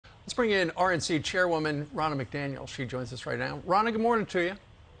Let's bring in RNC Chairwoman Ronna McDaniel. She joins us right now. Ronna, good morning to you.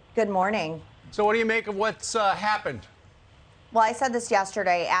 Good morning. So what do you make of what's happened? Well, I said this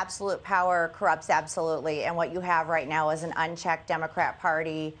yesterday, absolute power corrupts absolutely. And what you have right now is an unchecked Democrat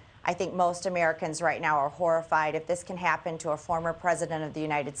Party. I think most Americans right now are horrified. If this can happen to a former president of the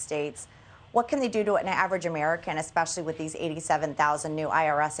United States, what can they do to an average American, especially with these 87,000 new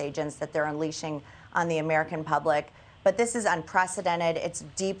IRS agents that they're unleashing on the American public? But this is unprecedented. It's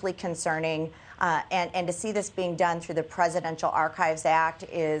deeply concerning. And to see this being done through the Presidential Archives Act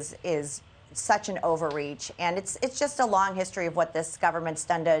is such an overreach. And it's just a long history of what this government's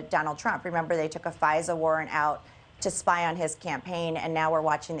done to Donald Trump. Remember, they took a FISA warrant out to spy on his campaign, and now we're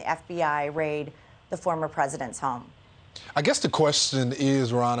watching the FBI raid the former president's home. I guess the question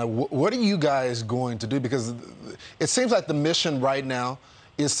is, Ronna, what are you guys going to do? Because it seems like the mission right now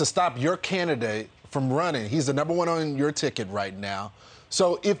is to stop your candidate from running. He's the #1 on your ticket right now.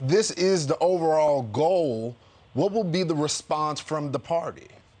 So if this is the overall goal, what will be the response from the party?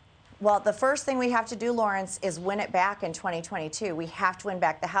 Well, the first thing we have to do, Lawrence, is win it back in 2022. We have to win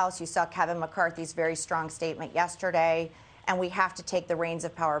back the House. You saw Kevin McCarthy's very strong statement yesterday, and we have to take the reins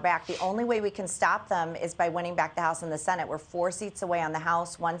of power back. The only way we can stop them is by winning back the House and the Senate. We're 4 seats away on the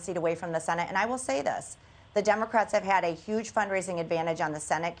House, 1 seat away from the Senate. And I will say this, the Democrats have had a huge fundraising advantage on the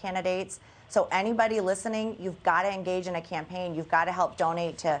Senate candidates. So anybody listening, you've got to engage in a campaign. You've got to help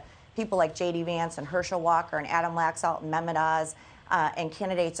donate to people like J.D. Vance and Herschel Walker and Adam Laxalt and Mehmet Oz and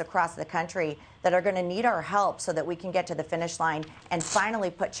candidates across the country that are going to need our help so that we can get to the finish line and finally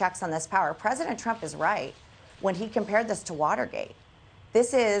put checks on this power. President Trump is right when he compared this to Watergate.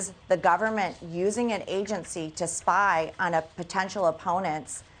 This is the government using an agency to spy on a potential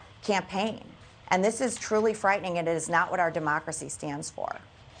opponent's campaign. And this is truly frightening, and it is not what our democracy stands for.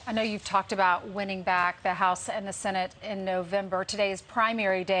 I know you've talked about winning back the House and the Senate in November. Today is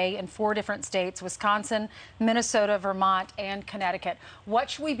primary day in 4 different states: Wisconsin, Minnesota, Vermont, and Connecticut. What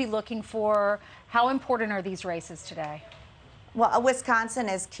should we be looking for? How important are these races today? Well, Wisconsin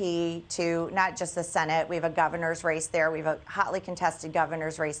is key to not just the Senate. We have a governor's race there. We have a hotly contested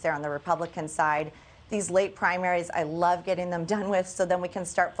governor's race there on the Republican side. These late primaries, I love getting them done with, so then we can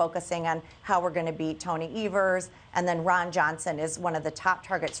start focusing on how we're going to beat Tony Evers. And then Ron Johnson is one of the top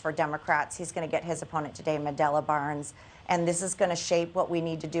targets for Democrats. He's going to get his opponent today, Mandela Barnes. And this is going to shape what we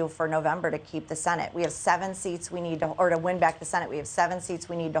need to do for November to keep the Senate. We have 7 seats we need to, or to win back the Senate. We have 7 seats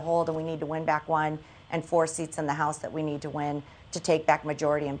we need to hold, and we need to win back 1, and 4 seats in the House that we need to win to take back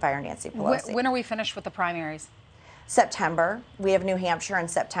majority and fire Nancy Pelosi. When are we finished with the primaries? September. We have New Hampshire in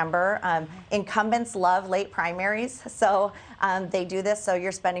September. Incumbents love late primaries, so they do this. So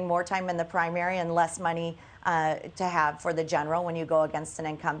you're spending more time in the primary and less money to have for the general when you go against an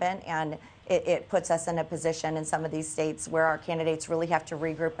incumbent. And it puts us in a position in some of these states where our candidates really have to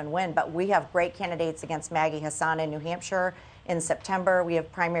regroup and win. But we have great candidates against Maggie Hassan in New Hampshire in September. We have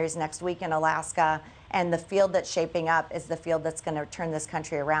primaries next week in Alaska. And the field that's shaping up is the field that's going to turn this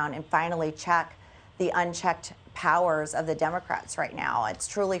country around and finally check the unchecked powers of the Democrats right now. It's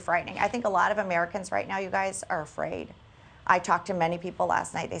truly frightening. I think a lot of Americans right now, you guys, are afraid. I talked to many people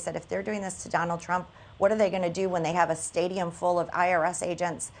last night. They said, if they're doing this to Donald Trump, what are they going to do when they have a stadium full of IRS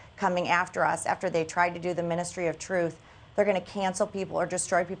agents coming after us after they tried to do the Ministry of Truth? They're going to cancel people or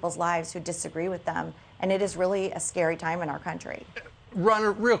destroy people's lives who disagree with them. And it is really a scary time in our country.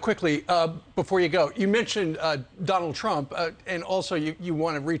 Ronna, real quickly, before you go, you mentioned Donald Trump, and also you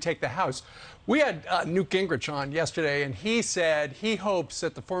want to retake the House. We had Newt Gingrich on yesterday, and he said he hopes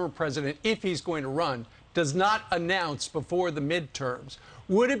that the former president, if he's going to run, does not announce before the midterms.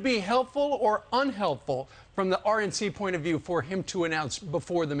 Would it be helpful or unhelpful from the RNC point of view for him to announce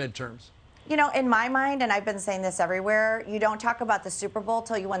before the midterms? You know, in my mind, and I've been saying this everywhere, you don't talk about the Super Bowl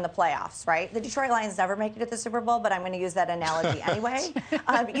till you win the playoffs, right? The Detroit Lions never make it to the Super Bowl, but I'm going to use that analogy anyway.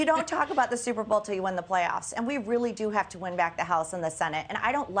 You don't talk about the Super Bowl till you win the playoffs. And we really do have to win back the House and the Senate. And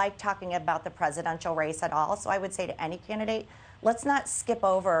I don't like talking about the presidential race at all. So I would say to any candidate, let's not skip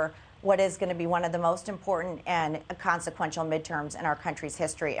over what is going to be one of the most important and consequential midterms in our country's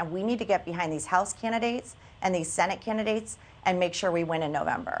history. And we need to get behind these House candidates and these Senate candidates and make sure we win in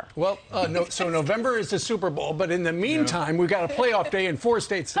November. Well, so November is the Super Bowl, but in the meantime, we've got a playoff day in 4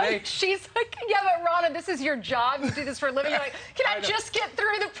 states today. She's like, yeah, but Ronna, this is your job. You do this for a living. You're like, can I just get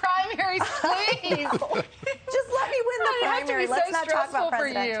through the primaries, please? Just let me win the primary. Let's not talk about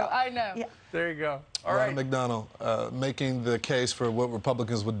presidential. I know. Yeah. There you go. All right. Ronna McDaniel, making the case for what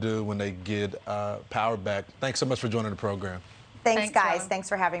Republicans would do when they get power back. Thanks so much for joining the program. Thanks guys. Ronna. Thanks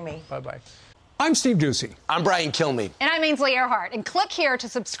for having me. Bye-bye. I'm Steve Ducey. I'm Brian Kilmeade. And I'm Ainsley Earhart. And click here to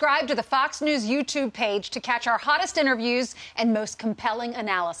subscribe to the Fox News YouTube page to catch our hottest interviews and most compelling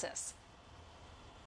analysis.